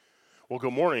Well,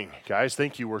 good morning, guys.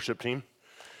 Thank you, worship team.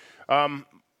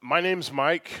 My name's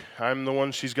Mike. I'm the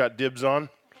one she's got dibs on.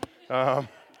 I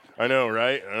know,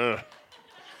 right?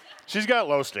 She's got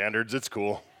low standards. It's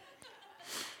cool.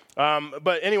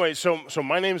 But anyway, so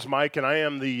my name's Mike, and I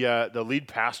am the lead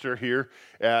pastor here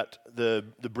at the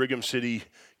Brigham City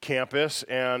campus.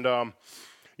 And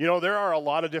there are a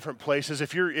lot of different places.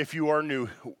 If you are new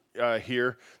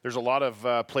here, there's a lot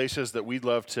of places that we'd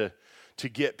love to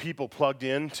get people plugged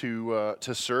in to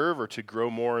serve or to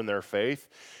grow more in their faith.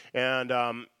 And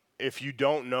if you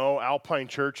don't know, Alpine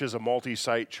Church is a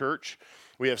multi-site church.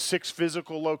 We have 6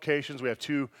 physical locations. We have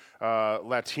 2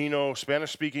 Latino,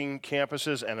 Spanish-speaking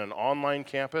campuses and an online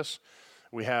campus.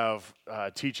 We have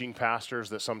teaching pastors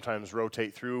that sometimes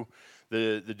rotate through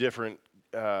the different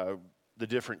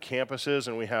campuses,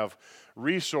 and we have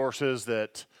resources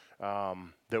that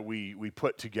we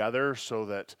put together so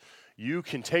that you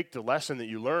can take the lesson that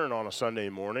you learn on a Sunday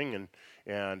morning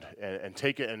and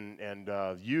take it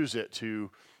and use it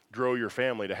to grow your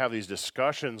family, to have these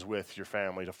discussions with your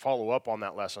family, to follow up on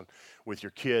that lesson with your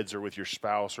kids or with your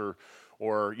spouse or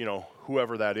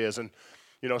whoever that is. And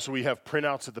so we have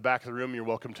printouts at the back of the room. You're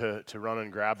welcome to run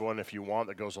and grab one if you want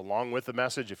that goes along with the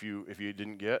message if you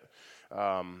didn't get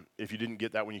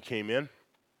that when you came in.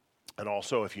 And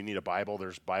also if you need a Bible,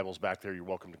 there's Bibles back there. You're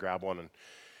welcome to grab one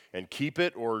and keep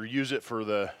it or use it for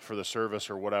the service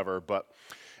or whatever. But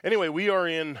anyway, we're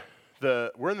in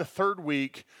the 3rd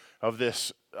week of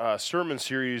this sermon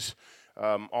series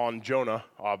on Jonah,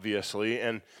 obviously,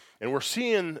 and we're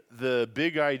seeing the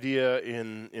big idea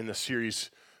in the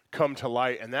series come to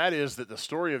light, and that is that the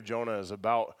story of Jonah is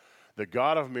about the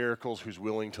God of miracles who's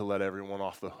willing to let everyone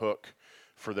off the hook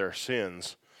for their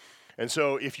sins. And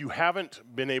so if you haven't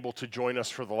been able to join us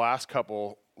for the last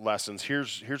couple lessons,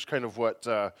 here's kind of what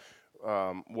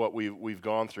we've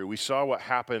gone through. We saw what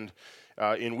happened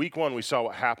in week 1. We saw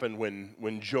what happened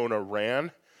when Jonah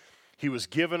ran. He was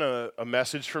given a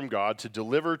message from God to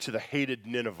deliver to the hated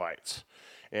Ninevites,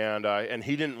 and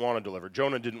he didn't want to deliver.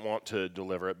 Jonah didn't want to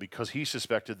deliver it because he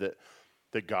suspected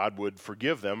that God would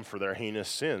forgive them for their heinous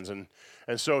sins, and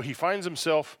so he finds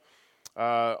himself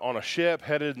on a ship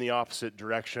headed in the opposite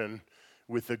direction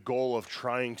with the goal of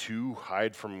trying to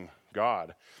hide from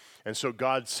God. And so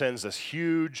God sends this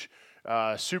huge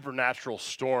supernatural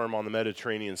storm on the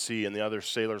Mediterranean Sea, and the other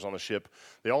sailors on the ship,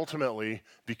 they ultimately,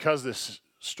 because this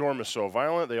storm is so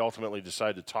violent, they ultimately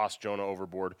decide to toss Jonah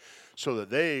overboard so that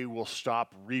they will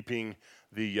stop reaping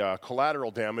the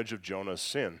collateral damage of Jonah's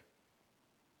sin.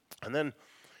 And then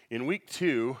in week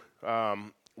 2,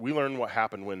 we learned what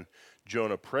happened when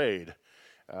Jonah prayed.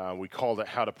 We called it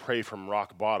how to pray from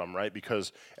rock bottom, right?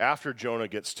 Because after Jonah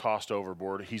gets tossed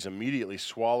overboard, he's immediately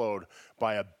swallowed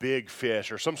by a big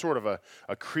fish or some sort of a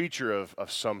creature of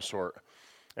some sort.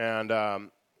 And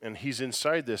he's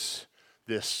inside this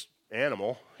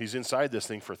animal. He's inside this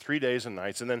thing for 3 days and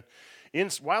nights. And then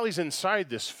while he's inside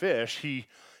this fish, he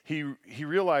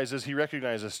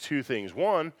recognizes 2 things.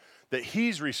 One, that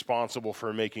he's responsible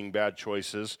for making bad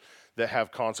choices that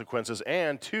have consequences,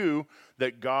 and 2,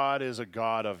 that God is a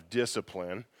God of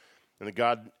discipline, and that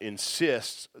God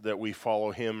insists that we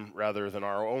follow him rather than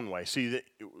our own way. See,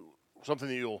 something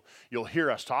that you'll hear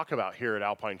us talk about here at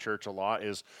Alpine Church a lot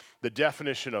is the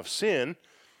definition of sin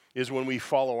is when we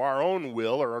follow our own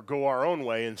will or go our own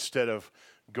way instead of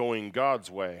going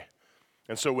God's way.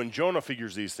 And so when Jonah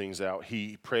figures these things out,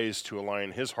 he prays to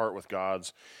align his heart with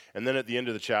God's. And then at the end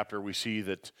of the chapter, we see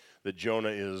that Jonah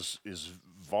is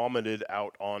vomited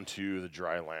out onto the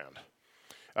dry land.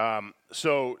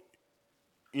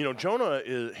 Jonah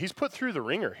he's put through the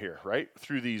ringer here, right,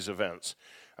 through these events.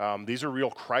 These are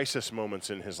real crisis moments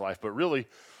in his life. But really,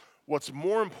 what's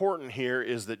more important here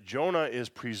is that Jonah is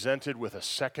presented with a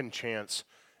second chance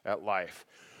at life.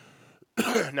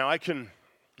 Now, I can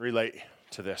relate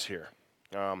to this here.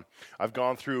 I've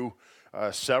gone through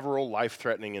several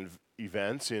life-threatening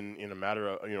events in a matter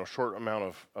of short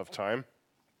amount of time,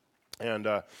 and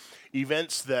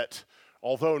events that,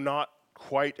 although not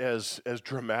quite as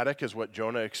dramatic as what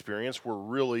Jonah experienced, were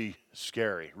really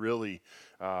scary, really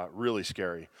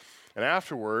scary. And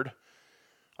afterward,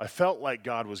 I felt like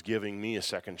God was giving me a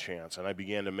second chance, and I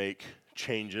began to make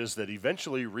changes that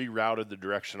eventually rerouted the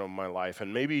direction of my life.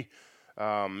 And maybe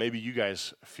you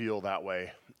guys feel that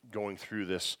way going through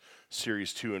this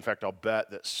series too. In fact, I'll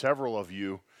bet that several of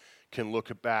you can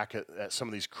look back at some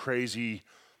of these crazy,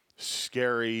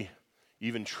 scary,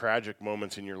 even tragic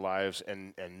moments in your lives,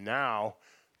 and now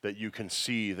that you can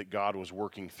see that God was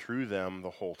working through them the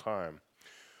whole time.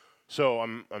 So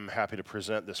I'm happy to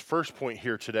present this first point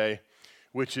here today,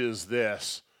 which is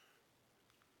this: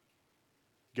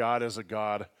 God is a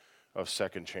God of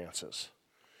second chances.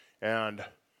 And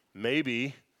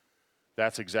maybe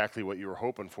that's exactly what you were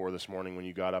hoping for this morning when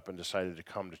you got up and decided to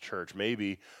come to church.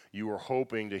 Maybe you were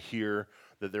hoping to hear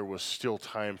that there was still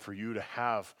time for you to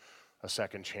have a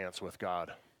second chance with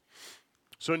God.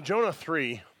 So in Jonah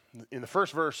 3, in the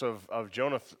first verse of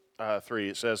Jonah 3,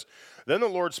 it says, "Then the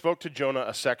Lord spoke to Jonah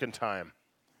a second time.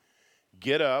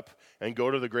 Get up and go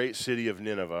to the great city of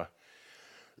Nineveh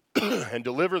and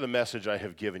deliver the message I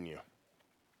have given you."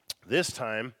 This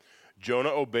time,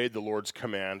 Jonah obeyed the Lord's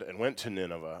command and went to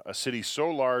Nineveh, a city so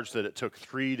large that it took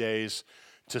 3 days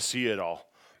to see it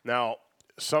all. Now,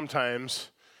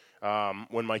 sometimes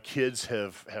when my kids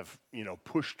have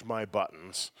pushed my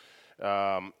buttons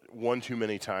one too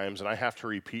many times, and I have to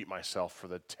repeat myself for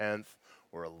the 10th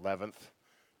or 11th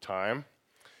time,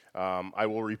 I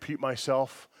will repeat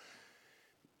myself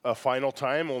a final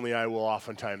time, only I will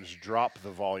oftentimes drop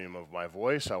the volume of my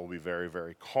voice. I will be very,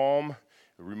 very calm,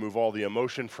 remove all the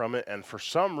emotion from it, and for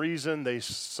some reason, they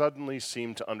suddenly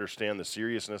seem to understand the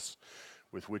seriousness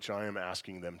with which I am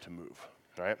asking them to move,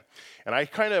 right? And I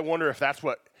kind of wonder if that's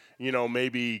what,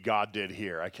 maybe God did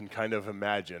here. I can kind of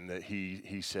imagine that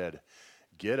he said,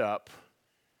 "Get up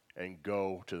and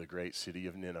go to the great city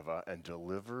of Nineveh and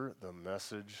deliver the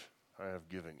message I have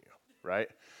given you,"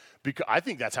 right? Because I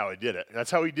think that's how he did it.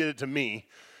 That's how he did it to me.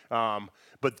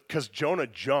 But because Jonah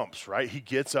jumps, right? He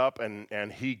gets up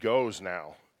and he goes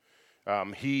now.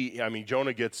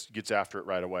 Jonah gets after it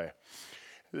right away.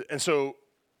 And so,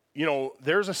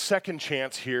 there's a second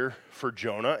chance here for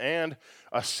Jonah and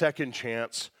a second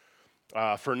chance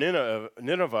for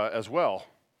Nineveh as well.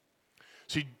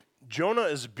 See, Jonah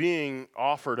is being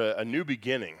offered a new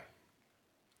beginning.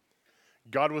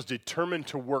 God was determined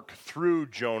to work through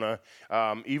Jonah,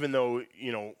 even though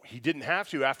he didn't have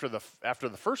to after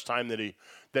the first time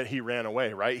that he ran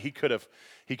away. Right? He could have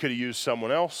used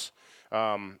someone else.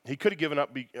 He could have given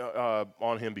up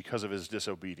on him because of his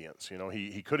disobedience.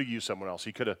 He could have used someone else.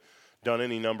 He could have done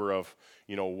any number of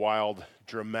wild,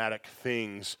 dramatic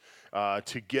things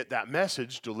to get that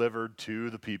message delivered to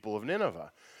the people of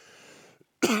Nineveh.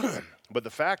 But the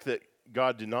fact that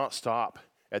God did not stop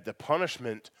at the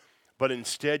punishment, but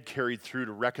instead carried through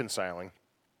to reconciling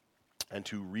and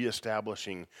to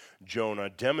reestablishing Jonah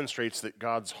demonstrates that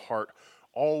God's heart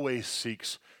always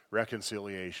seeks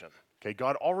reconciliation. Okay,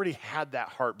 God already had that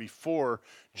heart before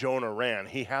Jonah ran.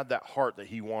 He had that heart that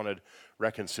he wanted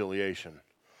reconciliation.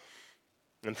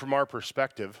 And from our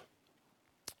perspective,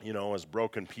 as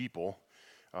broken people,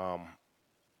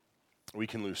 we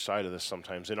can lose sight of this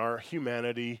sometimes. In our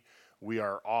humanity, we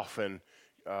are often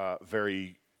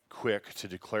very quick to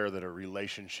declare that a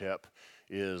relationship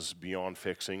is beyond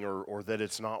fixing or that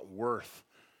it's not worth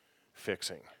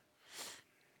fixing.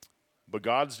 But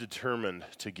God's determined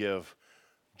to give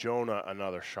Jonah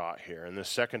another shot here. And this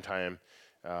second time,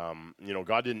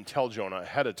 God didn't tell Jonah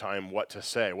ahead of time what to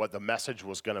say, what the message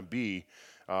was going to be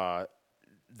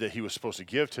that he was supposed to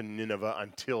give to Nineveh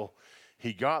until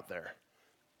he got there.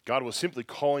 God was simply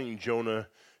calling Jonah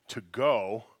to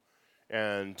go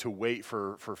and to wait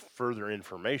for further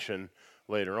information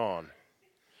later on.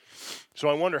 So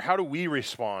I wonder, how do we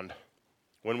respond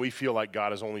when we feel like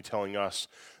God is only telling us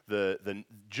the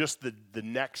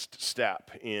next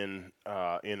step in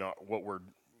what we're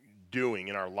doing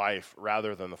in our life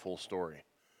rather than the full story?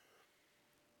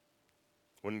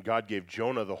 When God gave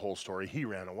Jonah the whole story, he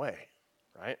ran away,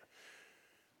 right?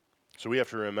 So we have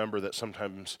to remember that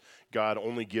sometimes God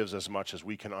only gives as much as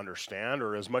we can understand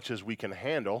or as much as we can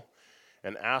handle,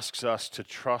 and asks us to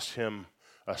trust him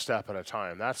a step at a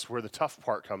time. That's where the tough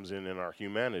part comes in our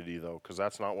humanity, though, because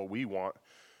that's not what we want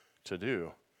to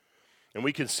do. And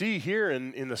we can see here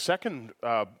in the second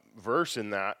verse in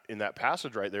that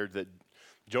passage right there that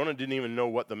Jonah didn't even know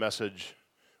what the message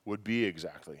would be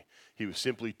exactly. He was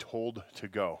simply told to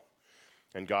go,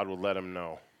 and God would let him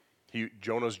know.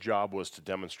 Jonah's job was to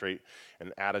demonstrate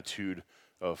an attitude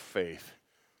of faith.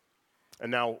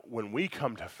 And now when we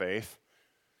come to faith,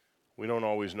 we don't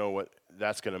always know what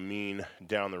that's going to mean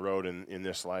down the road in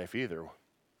this life either.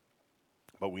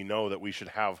 But we know that we should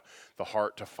have the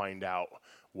heart to find out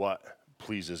what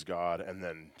pleases God and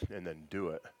then do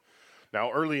it.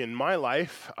 Now, early in my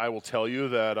life, I will tell you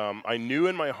that I knew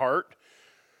in my heart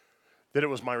that it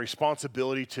was my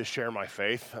responsibility to share my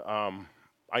faith.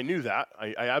 I knew that.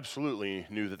 I absolutely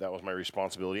knew that was my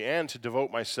responsibility, and to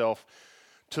devote myself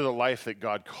to the life that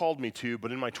God called me to.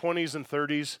 But in my 20s and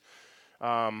 30s,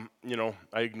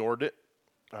 I ignored it.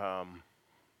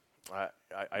 I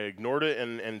ignored it,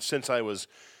 and since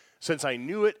I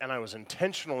knew it and I was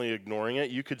intentionally ignoring it,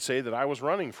 you could say that I was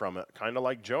running from it, kind of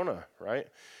like Jonah, right?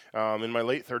 In my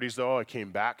late 30s, though, I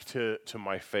came back to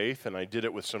my faith, and I did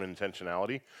it with some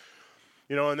intentionality.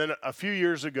 And then a few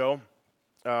years ago,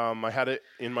 I had it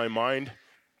in my mind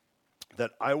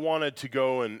that I wanted to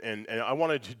go and I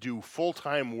wanted to do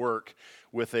full-time work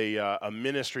with a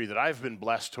ministry that I've been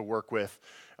blessed to work with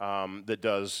that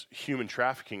does human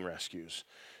trafficking rescues.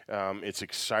 It's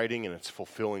exciting and it's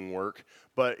fulfilling work,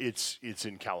 but it's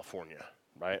in California,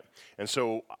 right? And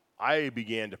so I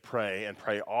began to pray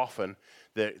often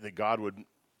that God would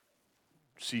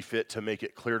see fit to make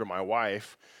it clear to my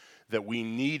wife that we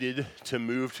needed to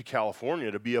move to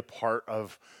California to be a part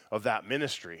of that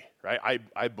ministry, right?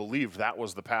 I believed that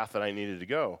was the path that I needed to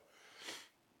go.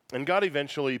 And God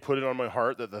eventually put it on my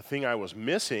heart that the thing I was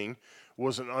missing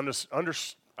was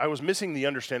I was missing the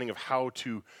understanding of how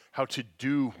to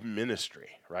do ministry,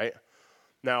 right?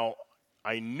 Now,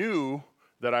 I knew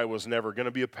that I was never going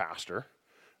to be a pastor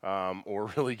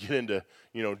or really get into,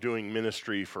 doing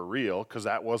ministry for real, because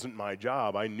that wasn't my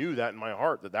job. I knew that in my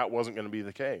heart that wasn't going to be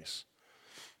the case.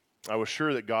 I was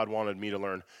sure that God wanted me to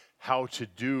learn how to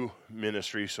do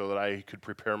ministry so that I could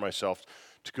prepare myself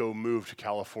to go move to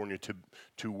California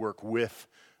to work with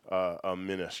a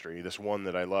ministry, this one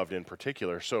that I loved in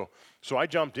particular. So I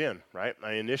jumped in, right?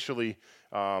 I initially,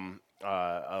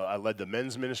 I led the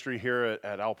men's ministry here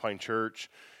at Alpine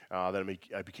Church. Then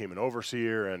I became an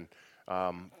overseer, and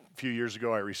a few years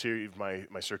ago I received my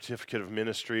certificate of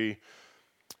ministry.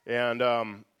 And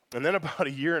then about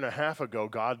a year and a half ago,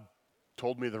 God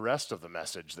told me the rest of the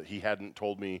message that he hadn't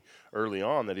told me early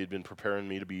on, that he'd been preparing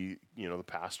me to be, the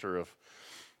pastor of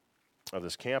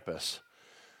this campus.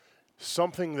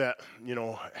 Something that,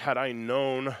 had I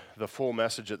known the full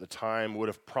message at the time, would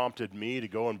have prompted me to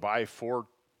go and buy 4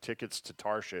 tickets to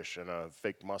Tarshish and a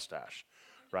fake mustache,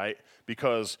 right?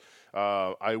 Because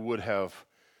I would have,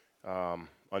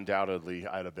 undoubtedly,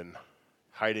 I'd have been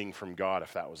hiding from God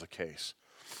if that was the case.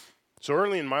 So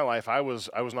early in my life, I was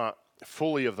not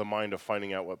fully of the mind of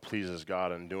finding out what pleases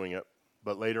God and doing it.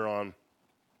 But later on,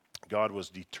 God was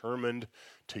determined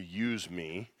to use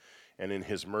me, and in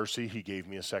his mercy, he gave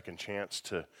me a second chance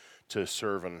to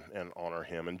serve and honor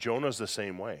him. And Jonah's the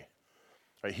same way.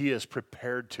 Right? He is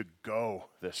prepared to go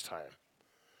this time.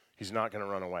 He's not going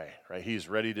to run away. Right? He's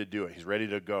ready to do it. He's ready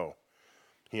to go.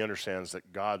 He understands that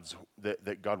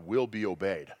that God will be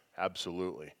obeyed.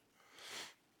 Absolutely.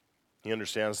 He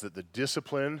understands that the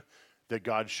discipline that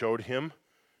God showed him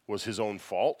was his own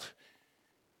fault,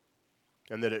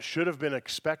 and that it should have been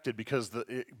expected because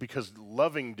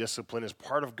loving discipline is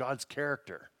part of God's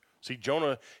character. See,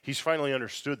 Jonah, he's finally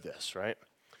understood this, right?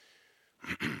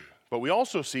 But we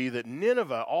also see that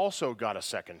Nineveh also got a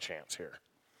second chance here.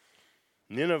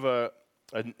 Nineveh,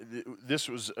 this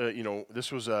was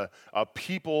a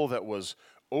people that was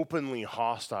openly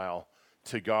hostile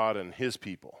to God and his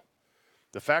people.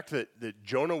 The fact that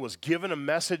Jonah was given a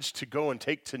message to go and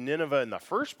take to Nineveh in the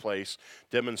first place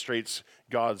demonstrates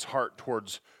God's heart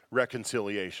towards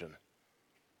reconciliation.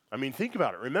 I mean, think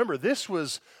about it. Remember, this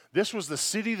was the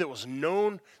city that was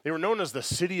known, they were known as the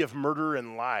city of murder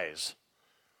and lies.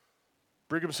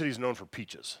 Brigham City is known for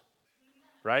peaches,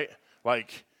 right?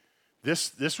 Like,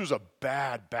 this was a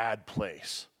bad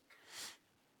place.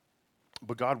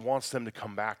 But God wants them to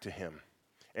come back to him,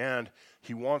 and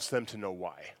he wants them to know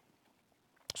why.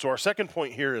 So our second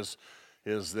point here is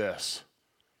this.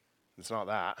 It's not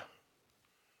that.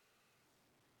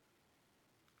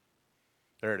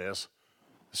 There it is.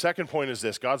 The second point is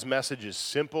this. God's message is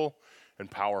simple and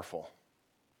powerful.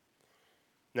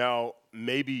 Now,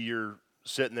 maybe you're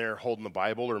sitting there holding the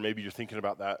Bible, or maybe you're thinking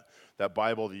about that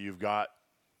Bible that you've got,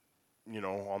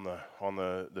 on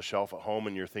the shelf at home,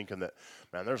 and you're thinking that,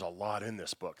 man, there's a lot in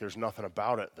this book. There's nothing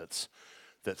about it that's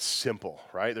simple,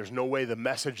 right? There's no way the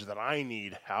message that I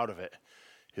need out of it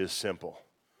is simple.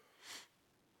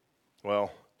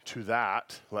 Well, to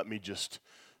that, let me just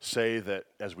say that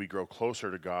as we grow closer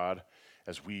to God,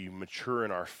 as we mature in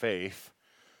our faith,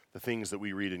 the things that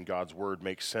we read in God's word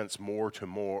make sense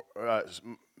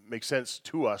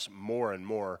to us more and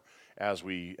more as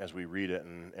we read it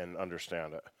and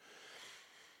understand it.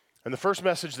 And the first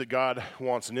message that God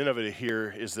wants Nineveh to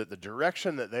hear is that the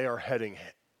direction that they are heading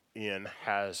in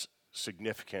has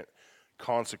significant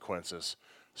consequences.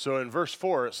 So in verse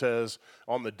 4 it says,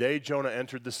 on the day Jonah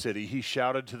entered the city, he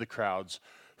shouted to the crowds,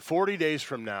 40 days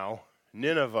from now,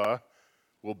 Nineveh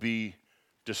will be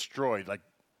destroyed. Like,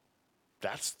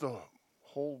 that's the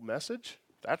whole message?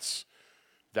 That's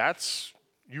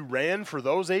you ran for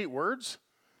those 8 words?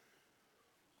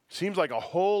 Seems like a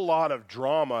whole lot of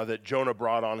drama that Jonah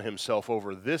brought on himself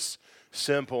over this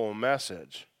simple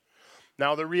message.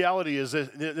 Now, the reality is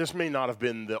that this may not have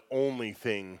been the only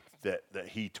thing that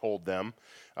he told them.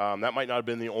 That might not have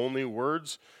been the only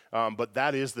words, but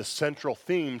that is the central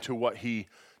theme to what he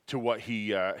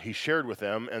shared with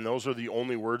them, and those are the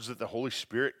only words that the Holy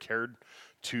Spirit cared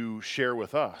to share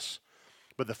with us.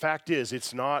 But the fact is,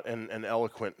 it's not an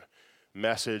eloquent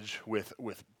message with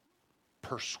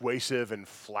persuasive and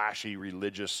flashy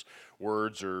religious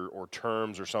words or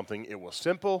terms or something. It was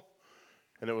simple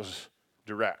and it was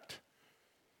direct.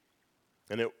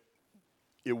 And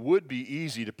it would be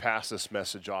easy to pass this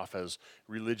message off as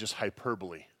religious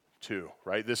hyperbole too,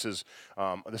 right? This is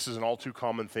an all too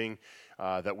common thing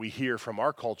that we hear from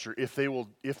our culture. If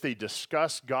they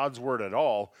discuss God's word at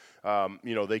all,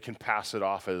 they can pass it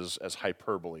off as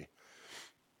hyperbole.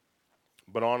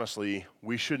 But honestly,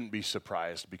 we shouldn't be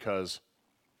surprised, because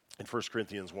in 1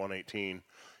 Corinthians 1:18,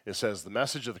 it says, "The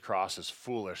message of the cross is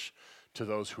foolish to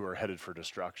those who are headed for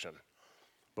destruction.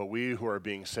 But we who are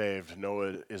being saved know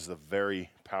it is the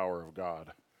very power of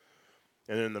God."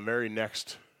 And in the very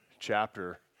next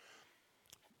chapter,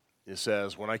 it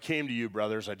says, "When I came to you,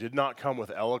 brothers, I did not come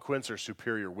with eloquence or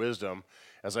superior wisdom,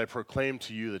 as I proclaimed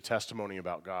to you the testimony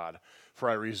about God. For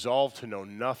I resolved to know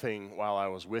nothing while I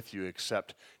was with you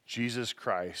except Jesus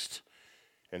Christ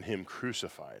and him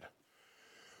crucified."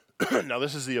 Now,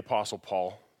 this is the Apostle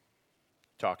Paul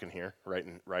talking here,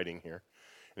 writing here.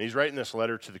 And he's writing this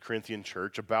letter to the Corinthian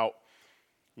church about,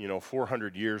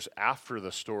 400 years after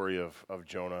the story of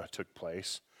Jonah took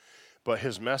place. But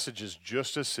his message is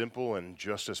just as simple and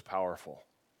just as powerful.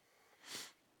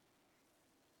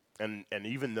 And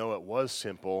even though it was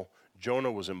simple,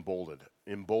 Jonah was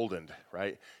emboldened,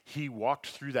 right? He walked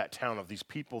through that town of these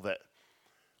people that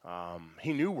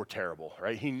he knew were terrible,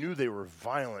 right? He knew they were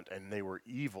violent and they were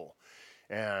evil.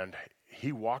 And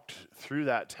he walked through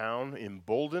that town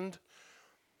emboldened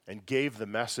and gave the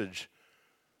message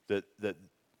that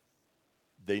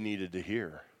they needed to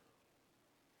hear.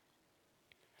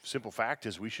 Simple fact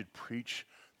is, we should preach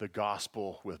the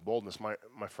gospel with boldness.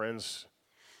 My friends,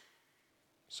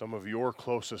 some of your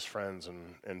closest friends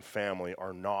and family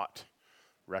are not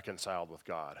reconciled with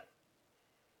God.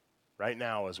 Right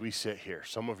now, as we sit here,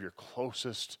 some of your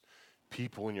closest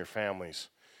people in your families,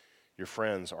 your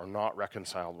friends, are not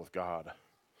reconciled with God.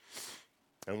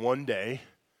 And one day,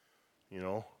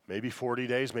 maybe 40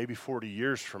 days, maybe 40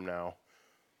 years from now,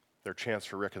 their chance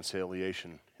for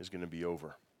reconciliation is going to be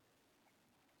over.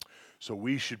 So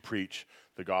we should preach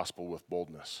the gospel with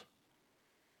boldness.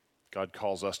 God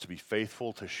calls us to be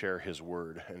faithful to share his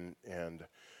word, and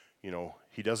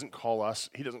he doesn't call us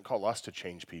to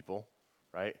change people,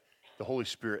 right? The Holy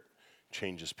Spirit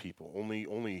changes people.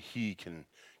 Only he can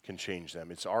change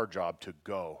them. It's our job to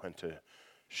go and to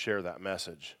share that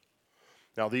message.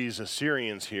 Now, these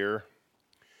Assyrians here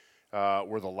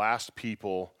were the last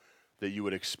people that you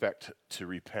would expect to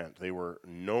repent. They were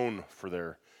known for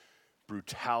their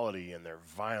brutality and their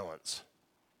violence.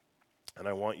 And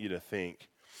I want you to think,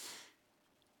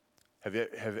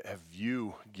 have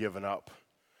you given up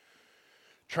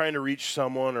trying to reach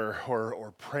someone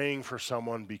or praying for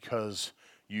someone because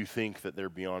you think that they're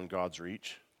beyond God's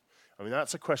reach? I mean,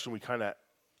 that's a question we kind of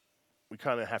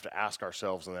have to ask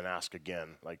ourselves and then ask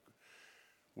again, like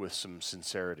with some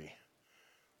sincerity.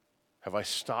 Have I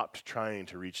stopped trying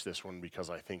to reach this one because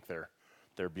I think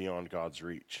they're beyond God's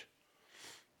reach?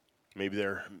 Maybe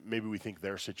we think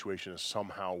their situation is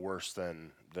somehow worse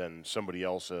than somebody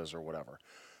else's or whatever.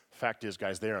 Fact is,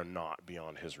 guys, they are not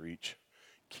beyond his reach.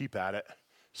 Keep at it.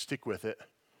 Stick with it.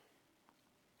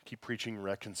 Keep preaching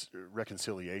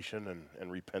reconciliation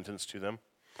and repentance to them.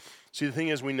 See, the thing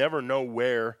is, we never know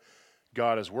where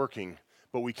God is working,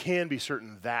 but we can be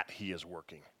certain that he is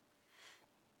working.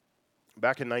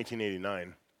 Back in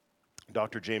 1989,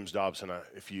 Dr. James Dobson,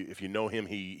 if you know him,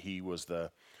 he was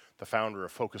the founder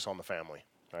of Focus on the Family,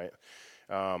 right?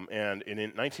 And in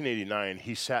 1989,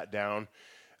 he sat down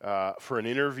for an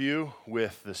interview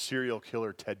with the serial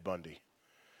killer Ted Bundy.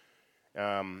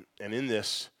 And in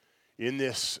this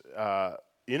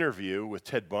interview with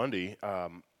Ted Bundy,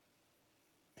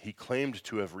 he claimed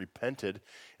to have repented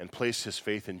and placed his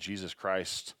faith in Jesus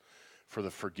Christ for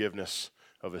the forgiveness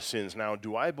of his sins. Now,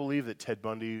 do I believe that Ted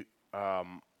Bundy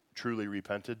truly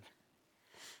repented?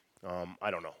 I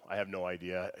don't know. I have no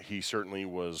idea. He certainly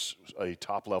was a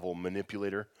top-level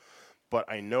manipulator.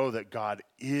 But I know that God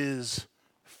is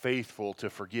faithful to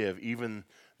forgive even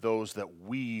those that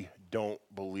we don't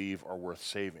believe are worth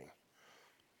saving.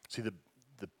 See,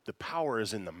 the power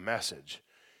is in the message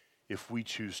if we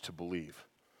choose to believe.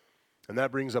 And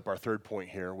that brings up our third point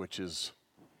here, which is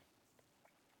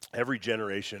every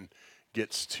generation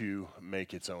gets to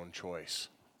make its own choice.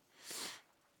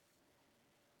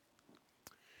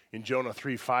 In Jonah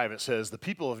 3:5, it says, "The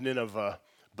people of Nineveh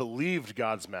believed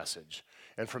God's message.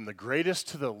 And from the greatest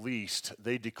to the least,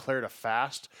 they declared a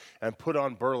fast and put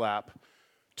on burlap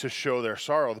to show their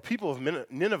sorrow. The people of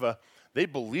Nineveh, they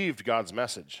believed God's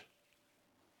message.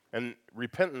 And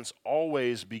repentance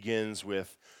always begins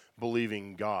with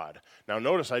believing God. Now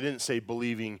notice I didn't say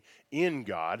believing in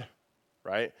God,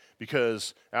 right?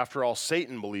 Because after all,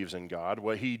 Satan believes in God.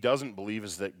 What he doesn't believe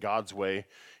is that God's way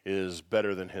is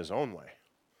better than his own way.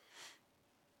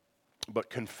 But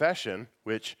confession,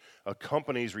 which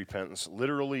accompanies repentance,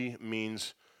 literally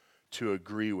means to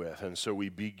agree with. And so we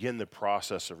begin the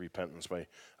process of repentance by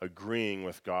agreeing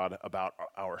with God about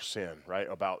our sin, right?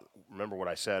 Remember what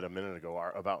I said a minute ago,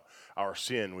 about our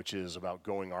sin, which is about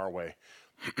going our way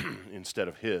instead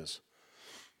of his.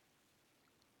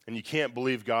 And you can't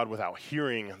believe God without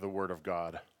hearing the word of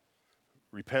God.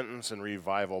 Repentance and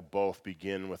revival both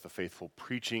begin with the faithful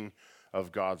preaching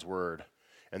of God's word.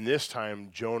 And this time,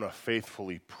 Jonah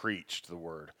faithfully preached the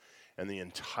word, and the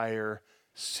entire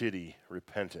city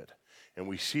repented. And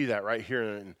we see that right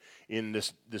here in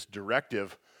this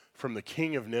directive from the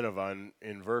king of Nineveh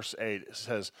in verse 8. It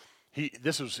says,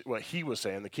 this is what he was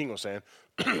saying, the king was saying,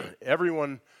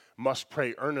 everyone must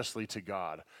pray earnestly to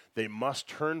God. They must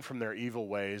turn from their evil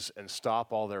ways and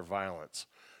stop all their violence.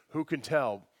 Who can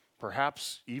tell,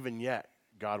 perhaps even yet,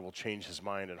 God will change his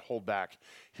mind and hold back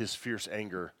his fierce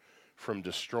anger from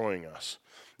destroying us.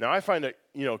 Now, I find it,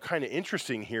 kind of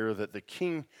interesting here that the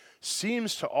king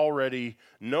seems to already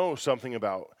know something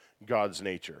about God's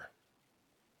nature.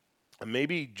 And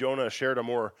maybe Jonah shared a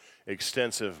more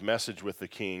extensive message with the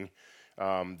king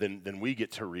than we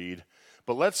get to read.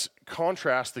 But let's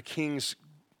contrast the king's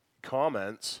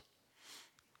comments.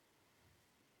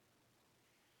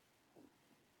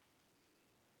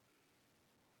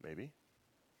 Maybe.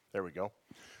 There we go.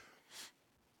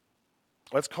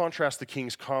 Let's contrast the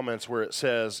king's comments where it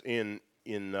says in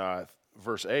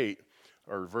verse 8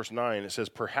 or verse 9, it says,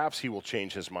 perhaps he will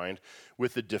change his mind,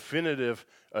 with the definitive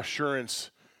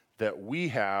assurance that we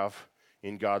have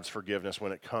in God's forgiveness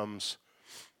when we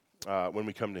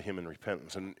come to him in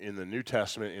repentance. And in the New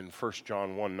Testament, in 1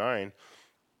 John 1:9,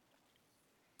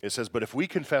 it says, but if we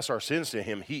confess our sins to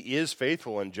him, he is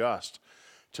faithful and just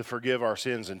to forgive our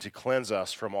sins and to cleanse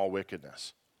us from all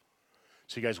wickedness.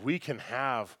 So you guys, we can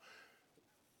have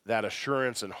that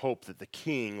assurance and hope that the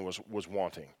king was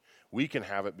wanting. We can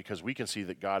have it because we can see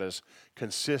that God is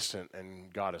consistent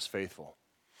and God is faithful.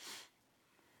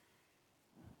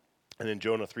 And in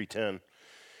Jonah 3:10, it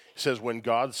says, when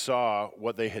God saw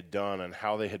what they had done and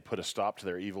how they had put a stop to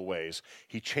their evil ways,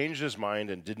 he changed his mind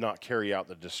and did not carry out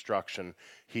the destruction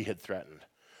he had threatened.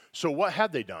 So what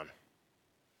had they done?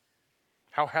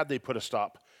 How had they put a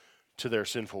stop to their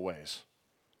sinful ways?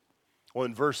 Well,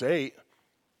 in verse 8,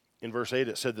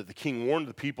 it said that the king warned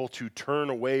the people to turn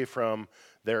away from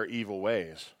their evil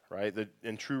ways, right?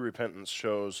 And true repentance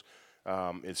shows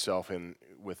itself when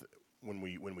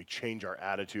we change our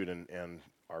attitude and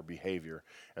our behavior.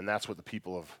 And that's what the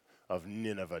people of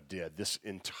Nineveh did, this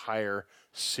entire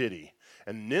city.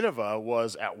 And Nineveh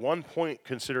was at one point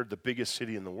considered the biggest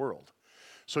city in the world.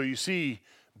 So you see,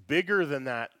 bigger than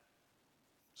that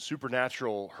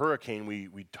supernatural hurricane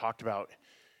we talked about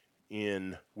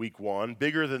in week 1,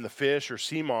 bigger than the fish or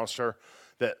sea monster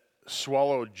that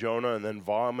swallowed Jonah and then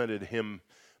vomited him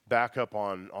back up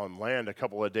on land a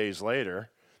couple of days later,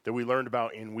 that we learned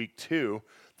about in week 2,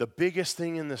 the biggest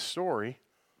thing in this story,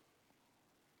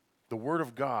 the Word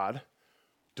of God,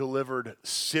 delivered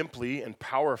simply and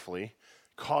powerfully,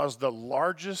 caused the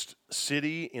largest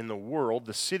city in the world,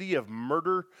 the city of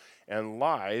murder and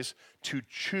lies, to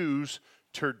choose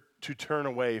to turn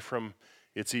away from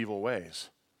its evil ways.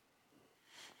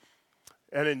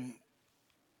 And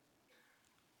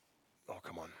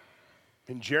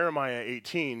in Jeremiah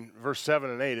 18, verse 7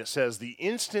 and 8, it says, the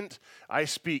instant I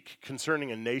speak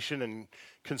concerning a nation and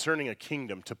concerning a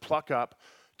kingdom, to pluck up,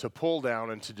 to pull down,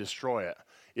 and to destroy it,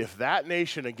 if that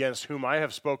nation against whom I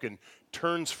have spoken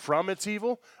turns from its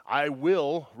evil, I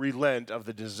will relent of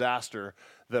the disaster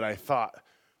that I thought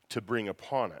to bring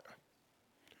upon it.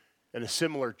 And a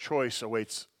similar choice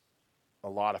awaits a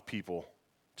lot of people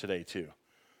today too.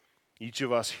 Each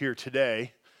of us here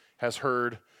today has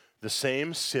heard the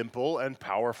same simple and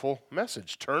powerful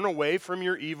message. Turn away from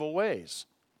your evil ways,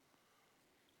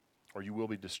 or you will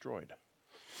be destroyed.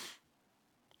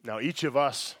 Now, each of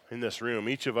us in this room,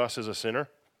 each of us is a sinner,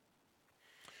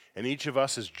 and each of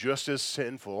us is just as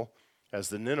sinful as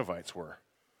the Ninevites were.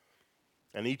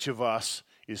 And each of us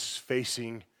is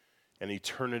facing an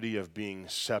eternity of being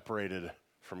separated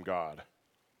from God,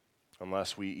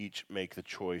 unless we each make the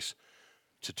choice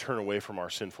to turn away from our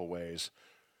sinful ways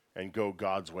and go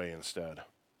God's way instead.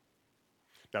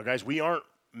 Now, guys, we aren't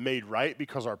made right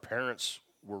because our parents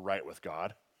were right with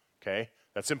God, okay?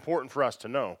 That's important for us to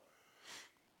know.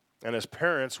 And as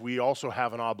parents, we also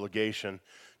have an obligation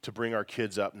to bring our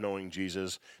kids up knowing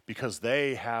Jesus because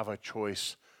they have a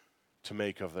choice to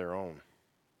make of their own.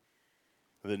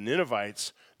 The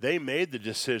Ninevites, they made the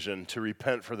decision to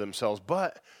repent for themselves,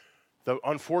 but the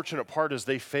unfortunate part is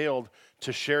they failed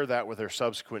to share that with their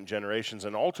subsequent generations,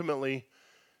 and ultimately,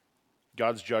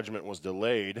 God's judgment was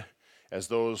delayed as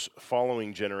those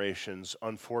following generations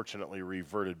unfortunately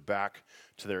reverted back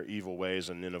to their evil ways,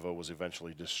 and Nineveh was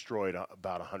eventually destroyed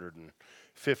about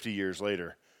 150 years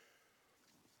later.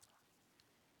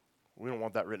 We don't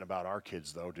want that written about our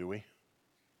kids, though, do we?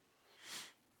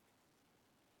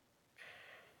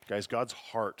 Guys, God's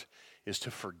heart is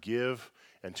to forgive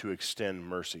and to extend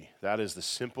mercy. That is the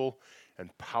simple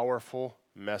and powerful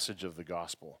message of the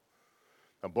gospel.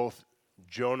 Now, both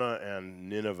Jonah and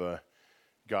Nineveh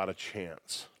got a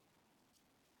chance.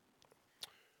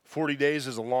 40 days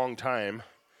is a long time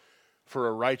for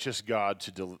a righteous God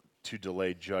to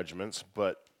delay judgments,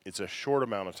 but it's a short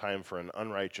amount of time for an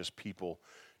unrighteous people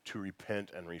to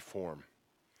repent and reform.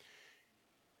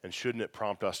 And shouldn't it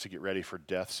prompt us to get ready for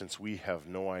death, since we have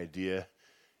no idea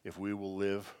if we will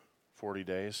live 40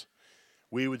 days?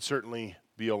 We would certainly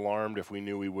be alarmed if we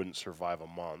knew we wouldn't survive a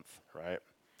month, right?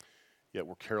 Yet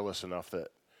we're careless enough that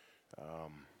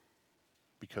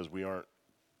because we aren't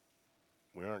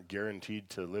guaranteed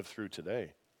to live through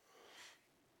today.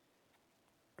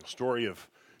 The story of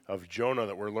Jonah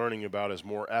that we're learning about is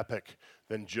more epic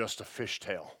than just a fish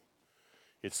tale.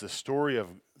 It's the story of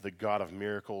the God of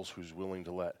miracles who's willing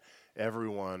to let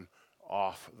everyone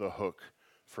off the hook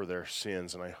for their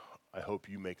sins, and I hope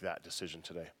you make that decision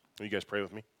today. Will you guys pray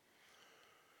with me?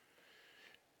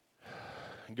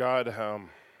 God,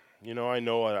 I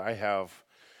know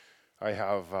I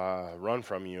have run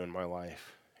from you in my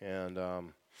life, and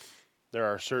there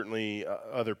are certainly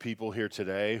other people here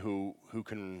today who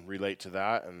can relate to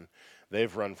that, and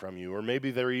they've run from you, or maybe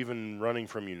they're even running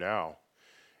from you now.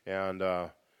 And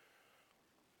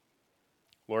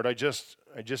Lord, I just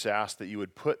ask that you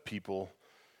would put people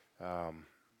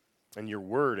and your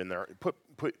word in their put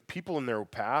people in their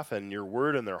path and your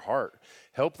word in their heart.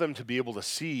 Help them to be able to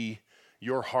see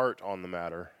your heart on the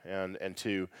matter, and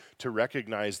to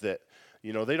recognize that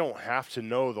they don't have to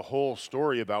know the whole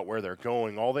story about where they're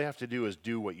going. All they have to do is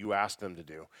do what you ask them to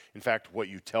do. In fact, what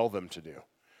you tell them to do.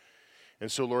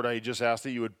 And so, Lord, I just ask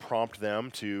that you would prompt them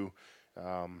to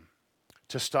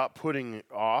stop putting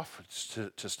off,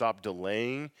 to stop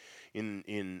delaying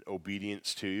in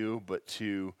obedience to you, but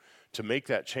to make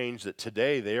that change that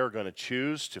today they are going to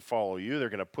choose to follow you. They're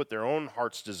going to put their own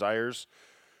heart's desires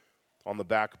on the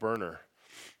back burner,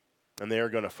 and they are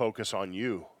going to focus on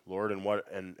you, Lord, and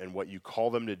what you call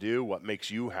them to do, what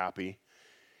makes you happy,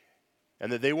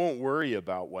 and that they won't worry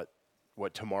about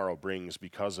what tomorrow brings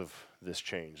because of this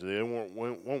change. They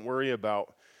won't worry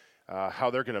about how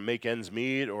they're going to make ends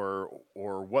meet, or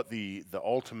what the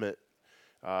ultimate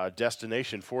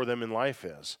destination for them in life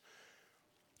is,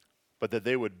 but that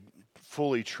they would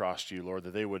fully trust you, Lord.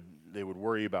 That they would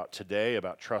worry about today,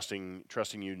 about trusting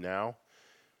you now,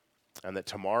 and that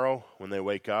tomorrow when they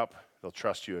wake up, they'll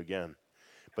trust you again.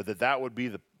 But that would be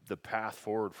the path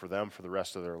forward for them for the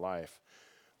rest of their life.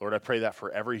 Lord, I pray that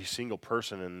for every single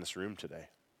person in this room today.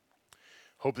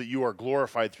 Hope that you are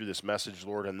glorified through this message,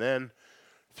 Lord, and then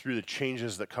through the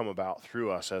changes that come about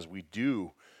through us as we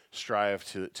do strive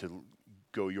to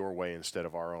go your way instead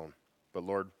of our own. But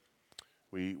Lord,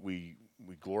 we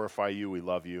glorify you, we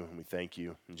love you, and we thank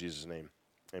you. In Jesus' name,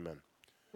 amen.